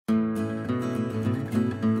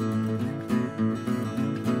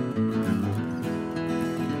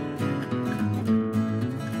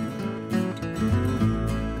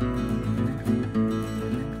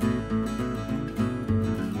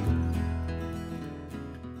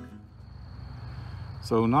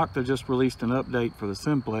So Nokta just released an update for the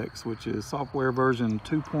Simplex, which is software version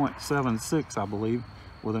 2.76, I believe,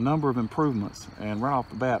 with a number of improvements. And right off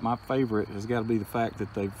the bat, my favorite has got to be the fact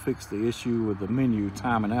that they've fixed the issue with the menu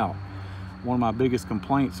timing out. One of my biggest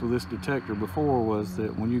complaints with this detector before was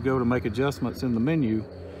that when you go to make adjustments in the menu,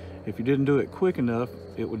 if you didn't do it quick enough,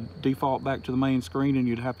 it would default back to the main screen and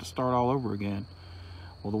you'd have to start all over again.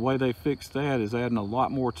 Well, the way they fixed that is adding a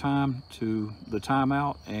lot more time to the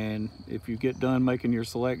timeout, and if you get done making your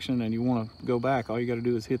selection and you want to go back, all you got to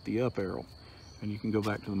do is hit the up arrow and you can go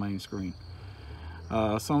back to the main screen.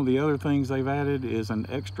 Some of the other things they've added is an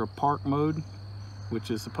extra park mode,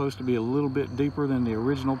 which is supposed to be a little bit deeper than the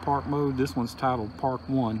original park mode. This one's titled Park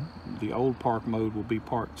 1. The old park mode will be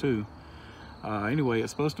Park 2. Anyway,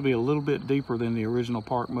 it's supposed to be a little bit deeper than the original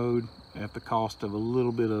park mode at the cost of a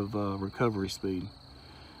little bit of recovery speed.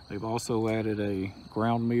 They've also added a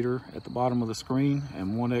ground meter at the bottom of the screen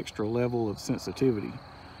and one extra level of sensitivity.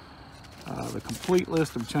 The complete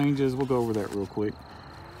list of changes, we'll go over that real quick.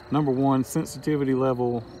 Number 1, sensitivity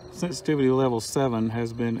level 7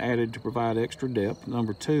 has been added to provide extra depth.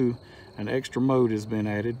 Number 2, an extra mode has been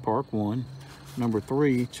added, Park 1. Number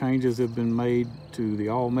 3, changes have been made to the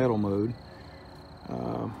all metal mode.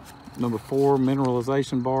 Number 4,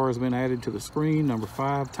 mineralization bar has been added to the screen. Number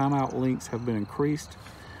 5, timeout links have been increased.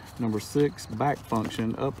 Number 6, back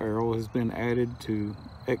function up arrow has been added to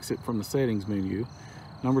exit from the settings menu.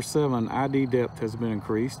 Number 7, ID depth has been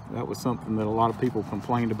increased. That was something that a lot of people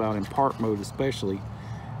complained about in park mode especially.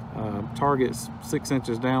 Targets 6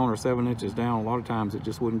 inches down or 7 inches down, a lot of times it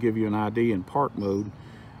just wouldn't give you an ID in park mode.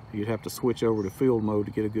 You'd have to switch over to field mode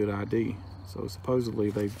to get a good ID. So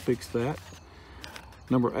supposedly they fixed that.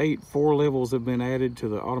 Number 8, 4 levels have been added to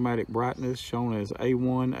the automatic brightness, shown as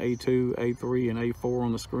A1, A2, A3, and A4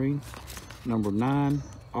 on the screen. Number 9,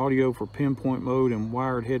 audio for pinpoint mode and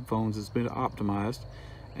wired headphones has been optimized.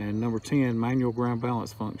 And number 10, manual ground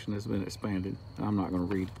balance function has been expanded. I'm not going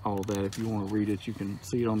to read all of that. If you want to read it, you can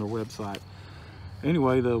see it on their website.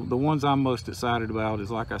 Anyway, the ones I'm most excited about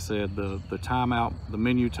is, like I said, the timeout, the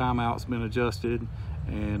menu timeout's been adjusted,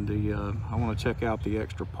 and I want to check out the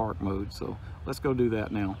extra park mode. So let's go do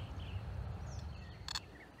that now.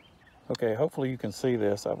 Okay, hopefully you can see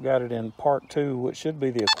this. I've got it in Park 2, which should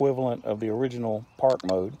be the equivalent of the original park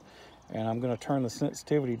mode. And I'm going to turn the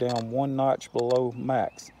sensitivity down 1 notch below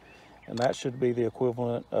max. And that should be the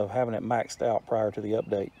equivalent of having it maxed out prior to the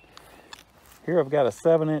update. Here I've got a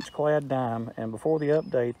 7-inch clad dime, and before the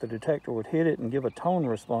update, the detector would hit it and give a tone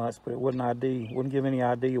response, but it wouldn't give any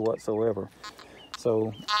ID whatsoever.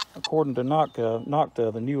 So according to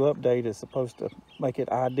Nokta, the new update is supposed to make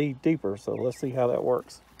it ID deeper. So let's see how that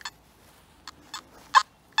works.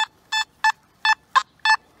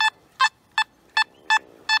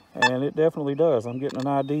 And it definitely does. I'm getting an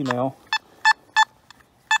ID now,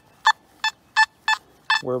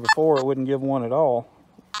 where before it wouldn't give one at all.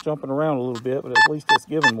 Jumping around a little bit, but at least it's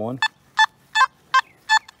giving one.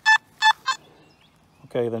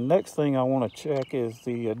 Okay, the next thing I want to check is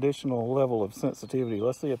the additional level of sensitivity.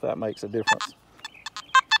 Let's see if that makes a difference.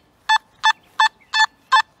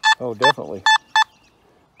 Oh, definitely.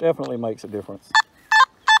 Definitely makes a difference.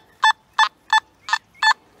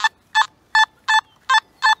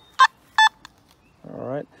 All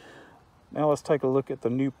right, now let's take a look at the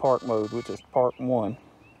new park mode, which is Park 1.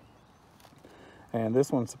 And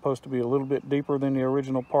this one's supposed to be a little bit deeper than the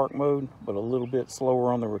original park mode, but a little bit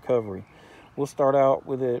slower on the recovery. We'll start out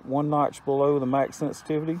with it 1 notch below the max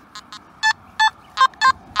sensitivity.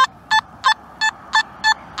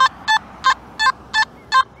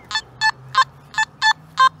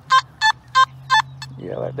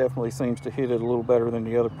 Yeah, that definitely seems to hit it a little better than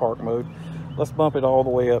the other park mode. Let's bump it all the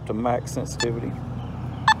way up to max sensitivity.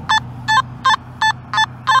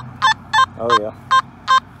 Oh yeah.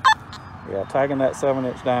 Yeah, tagging that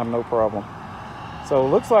 7-inch dime, no problem. So it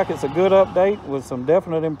looks like it's a good update with some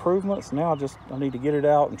definite improvements. Now I need to get it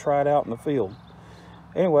out and try it out in the field.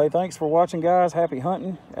 Anyway, thanks for watching, guys. Happy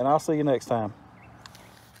hunting, and I'll see you next time.